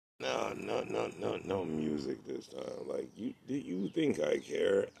No music this time. Like, do you think I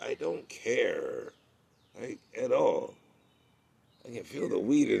care? I don't care, like, at all. I can feel the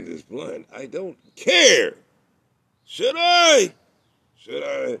weed in this blunt. I don't care. Should I? Should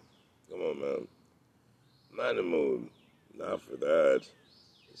I? Come on, man. I'm not in the mood. Not for that.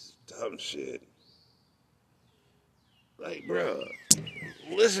 This is dumb shit. Like, bro,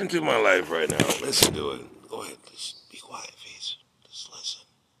 listen to my life right now. Listen to it. Go ahead. Just be quiet, face. Just listen.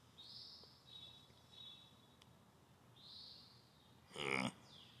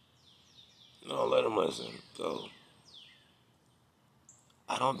 No, let him listen. Go.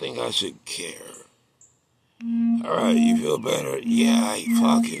 I don't think I should care. Alright, you feel better? Yeah, I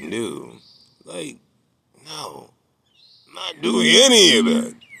fucking do. Like, no. I'm not doing any of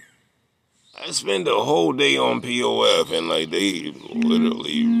that. I spent the whole day on POF and like they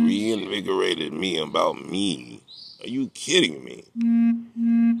literally reinvigorated me about me. Are you kidding me?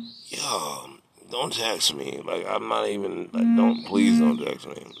 Yo, don't text me. Like, I'm not even, like, please don't text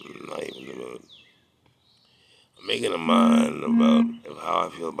me. I'm not even in the mood. I'm making a mind about how I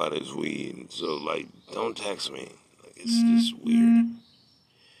feel about this weed. So, like, don't text me. Like, it's just weird.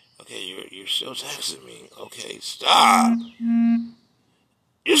 Okay, you're still texting me. Okay, stop.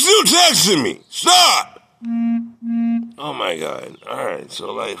 You're still texting me. Stop. Oh my God. Alright,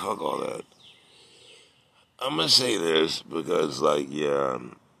 so like, fuck all that. I'm gonna say this because, like, yeah,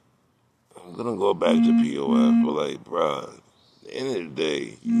 I'm gonna go back to POF, but like, bruh, at the end of the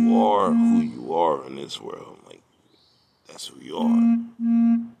day, you are who you are in this world. Like, that's who you are.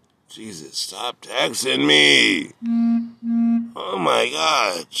 Jesus, stop texting me. Oh my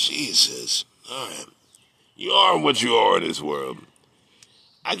God, Jesus. Alright. You are what you are in this world.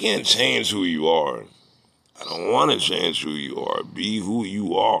 I can't change who you are. I don't want to change who you are. Be who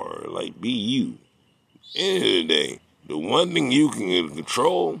you are. Like, be you. End of the day, the one thing you can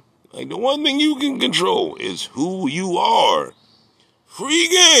control, is who you are. Free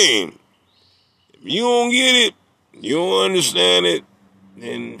game. If you don't get it, you don't understand it,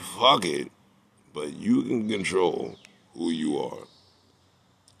 then fuck it. But you can control who you are.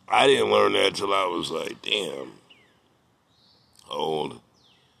 I didn't learn that till I was like, damn, old.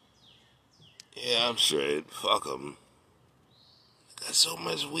 Yeah, I'm straight. Fuck 'em. Got so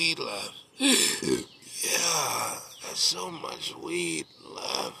much weed left. Yeah, got so much weed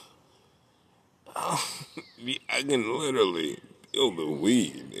left. I can literally feel the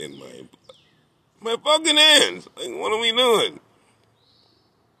weed in my fucking hands. Like, what are we doing?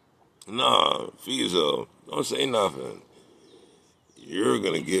 Nah, Fizo, don't say nothing. You're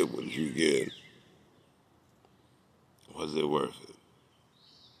gonna get what you get. Was it worth it?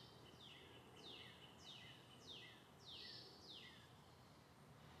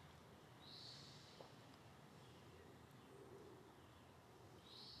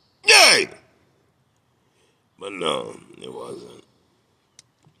 Yay! But no, it wasn't.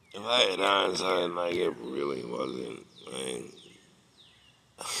 If I had hindsight, like, it really wasn't. Like,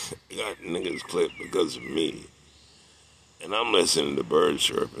 I got niggas clipped because of me. And I'm listening to birds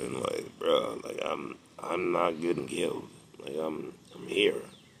chirping, like, bro, like, I'm not getting killed. Like, I'm here.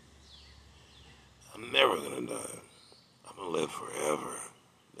 I'm never gonna die. I'm gonna live forever.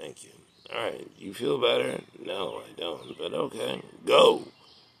 Thank you. Alright, you feel better? No, I don't. But okay, go.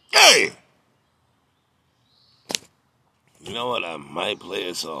 Hey! You know what? I might play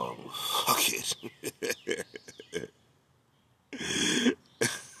a song. Fuck it.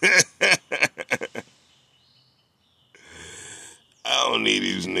 I don't need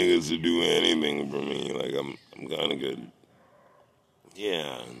these niggas to do anything for me. Like, I'm kind of good.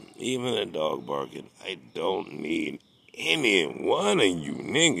 Yeah, even a dog barking. I don't need any one of you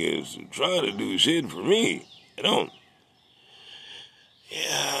niggas to try to do shit for me. I don't.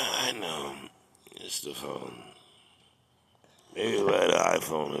 Yeah, I know. It's the phone. Maybe by the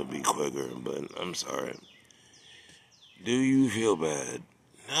iPhone it'll be quicker, but I'm sorry. Do you feel bad?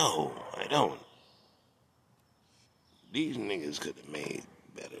 No, I don't. These niggas could have made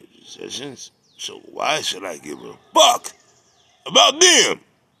better decisions, so why should I give a fuck about them?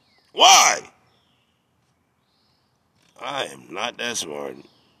 Why? I am not that smart,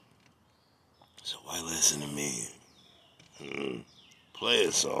 so why listen to me? Play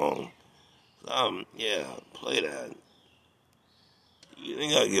a song. Yeah, play that. You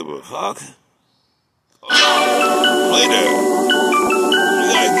think I give a fuck? Play that. You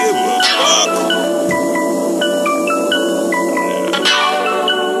think I give a fuck?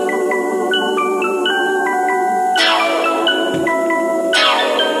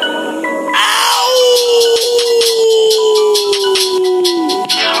 Ow!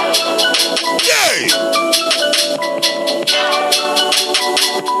 Yay!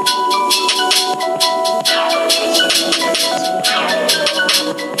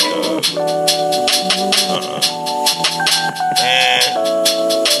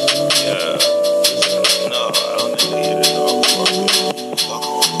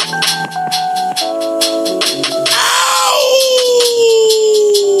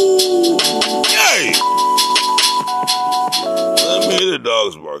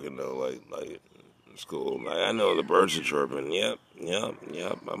 like I know the birds are chirping. Yep.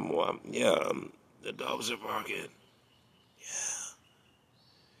 The dogs are barking.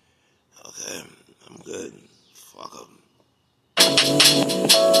 Okay, I'm good. Fuck them.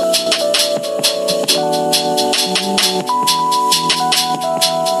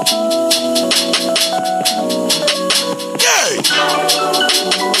 Yay!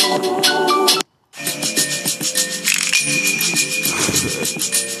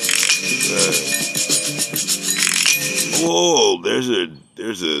 Whoa, there's a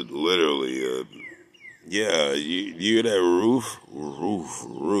literally yeah, you hear that roof,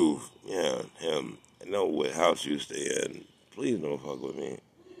 yeah, him. I know what house you stay in. Please don't fuck with me.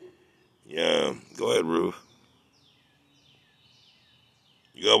 Yeah, go ahead, Roof.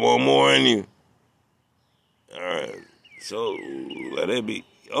 You got one more in you? Alright, so let it be.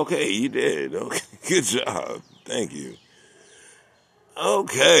 Okay, you did. Okay, good job. Thank you.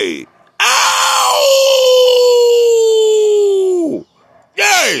 Okay. Ow!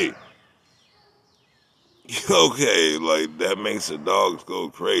 Yay! Okay, like that makes the dogs go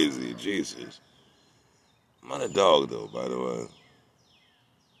crazy. Jesus. I'm not a dog though, by the way.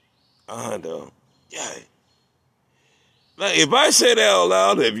 Though. Yay. Like, if I say that out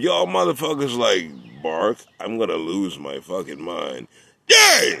loud, if y'all motherfuckers like bark, I'm gonna lose my fucking mind.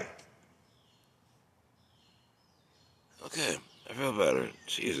 Yay! Okay, I feel better.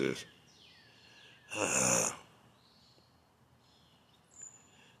 Jesus.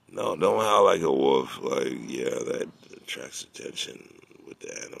 No, don't howl like a wolf. Like, yeah, that attracts attention with the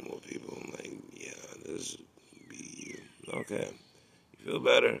animal people. Like, yeah, this be you. Okay. You feel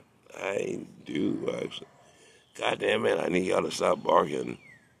better? I do, actually. God damn it, I need y'all to stop barking.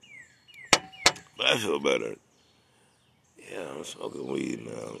 But I feel better. Yeah, I'm smoking weed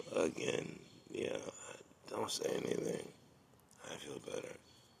now. Again. Yeah, don't say anything. I feel better.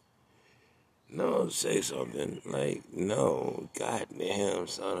 No, say something. Like, no. Goddamn,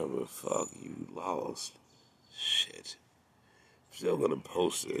 son of a fuck, you lost. Shit. I'm still gonna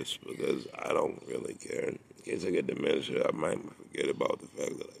post this because I don't really care. In case I get dementia, I might forget about the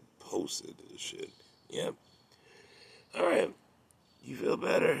fact that I posted this shit. Yep. Alright. You feel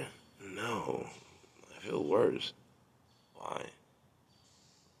better? No. I feel worse. Why?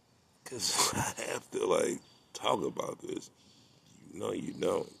 Because I have to, like, talk about this. No, you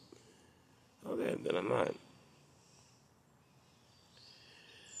don't. Okay, then I'm not.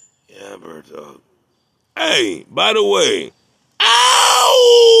 Yeah, bird dog. Hey, by the way. Ow!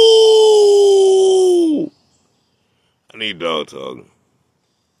 I need dog talk.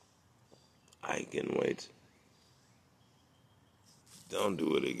 I can wait. Don't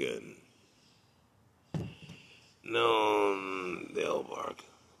do it again. No, they'll bark.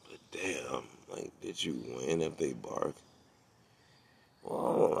 But damn, like, did you win if they bark?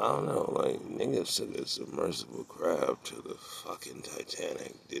 Well, I don't know. Like, niggas took a submersible crab to the fucking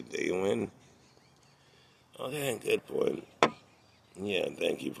Titanic. Did they win? Okay, good point. Yeah,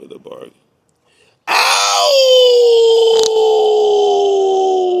 thank you for the bark. Ow!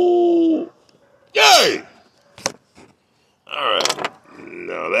 Yay! Alright.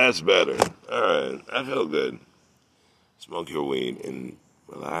 Now that's better. Alright, I feel good. Smoke your weed and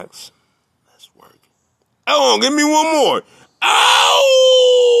relax. Let's work. Oh, give me one more. Ow!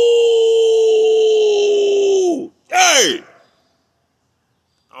 Hey!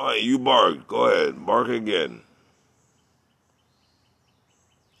 Alright, you bark. Go ahead. Bark again.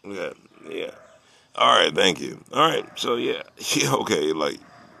 Okay, yeah. Alright, thank you. Alright, so yeah. Yeah, okay, like,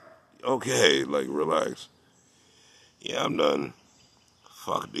 relax. Yeah, I'm done.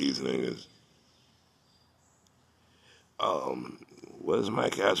 Fuck these niggas. What is my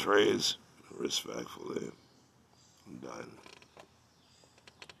catchphrase? Respectfully. I'm done.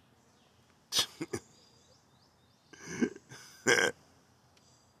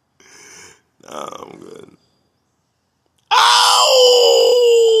 Nah, I'm good. Ow!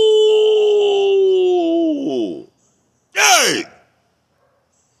 Hey!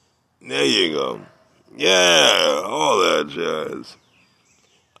 There you go. Yeah, all that jazz.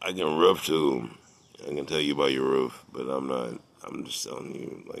 I can roof too. I can tell you about your roof, but I'm not. I'm just telling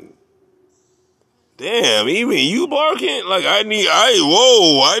you, like, damn, even you barking? Like, I need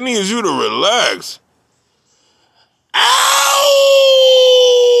you to relax. Ow!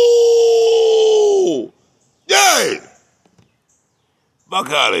 Yay!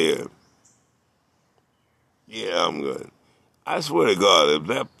 Fuck out of here. Yeah, I'm good. I swear to God, if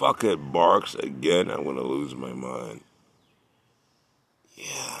that fucker barks again, I'm gonna lose my mind.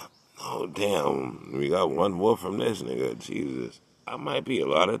 Yeah. Oh, damn. We got one more from this nigga. Jesus. I might be a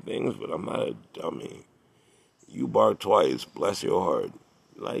lot of things, but I'm not a dummy. You bark twice. Bless your heart.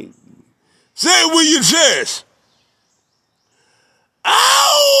 Like, Say it with your chest.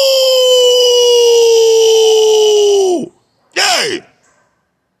 Ow! Yay!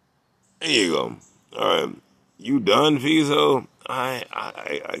 There you go. All right. You done, Fizo? I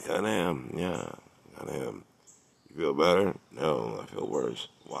kind of am. Yeah, kind of am. You feel better? No, I feel worse.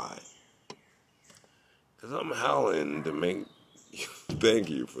 Why? Because I'm howling to make you thank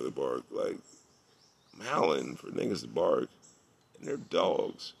you for the bark. Like, I'm howling for niggas to bark. And they're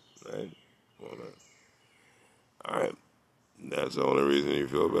dogs, right? Well, all right. That's the only reason you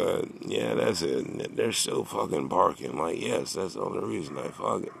feel bad. Yeah, that's it. They're still fucking barking. Like, yes, that's the only reason I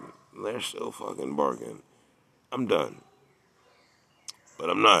fucking. They're still fucking barking. I'm done. But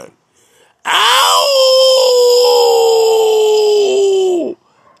I'm not. Ow!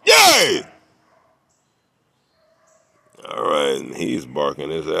 Yay! Alright, and he's barking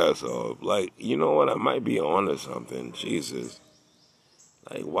his ass off. Like, you know what? I might be onto something. Jesus.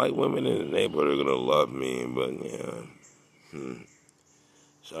 Like, white women in the neighborhood are gonna love me, but yeah.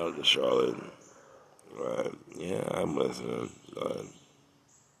 Shout out to Charlotte. Right. Yeah, I'm listening. Go ahead.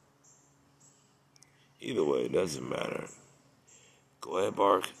 Either way, it doesn't matter. Go ahead,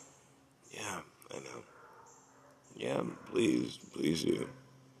 bark. Yeah, I know. Yeah, please do.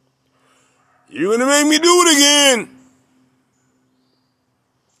 You're gonna make me do it again.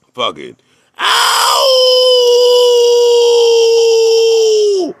 Fuck it. Ow!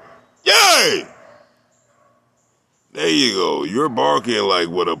 Yay! There you go. You're barking like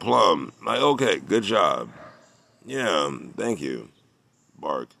with a plum. Like, okay, good job. Yeah, thank you.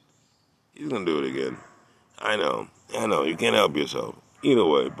 Bark. He's gonna do it again. I know. You can't help yourself. Either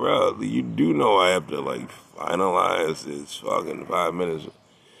way, bro, you do know I have to, like, finalize this fucking 5 minutes.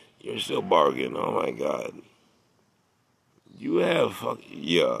 You're still barking. Oh, my God. You have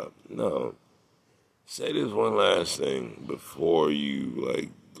yeah, no. Say this one last thing before you,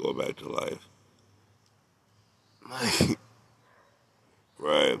 like, go back to life. Like,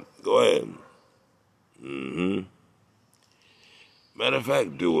 right. Go ahead. Matter of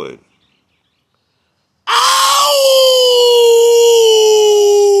fact, do it. Ow!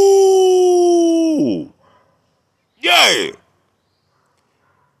 Yay!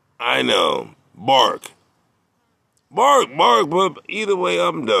 I know. Bark. Bark, but either way,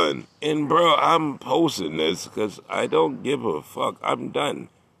 I'm done. And, bro, I'm posting this because I don't give a fuck. I'm done.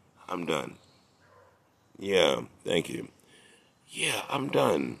 Yeah, thank you. Yeah, I'm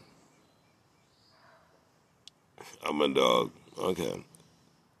done. I'm a dog. Okay.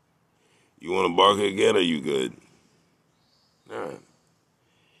 You want to bark again, or you good? All right.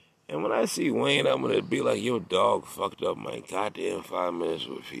 And when I see Wayne, I'm going to be like, your dog fucked up my goddamn 5 minutes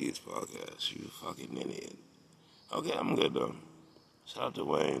with Feed's podcast. You fucking idiot. Okay, I'm good, though. Shout out to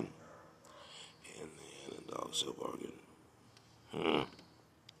Wayne. And the dog still barking.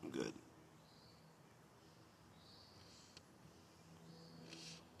 I'm good.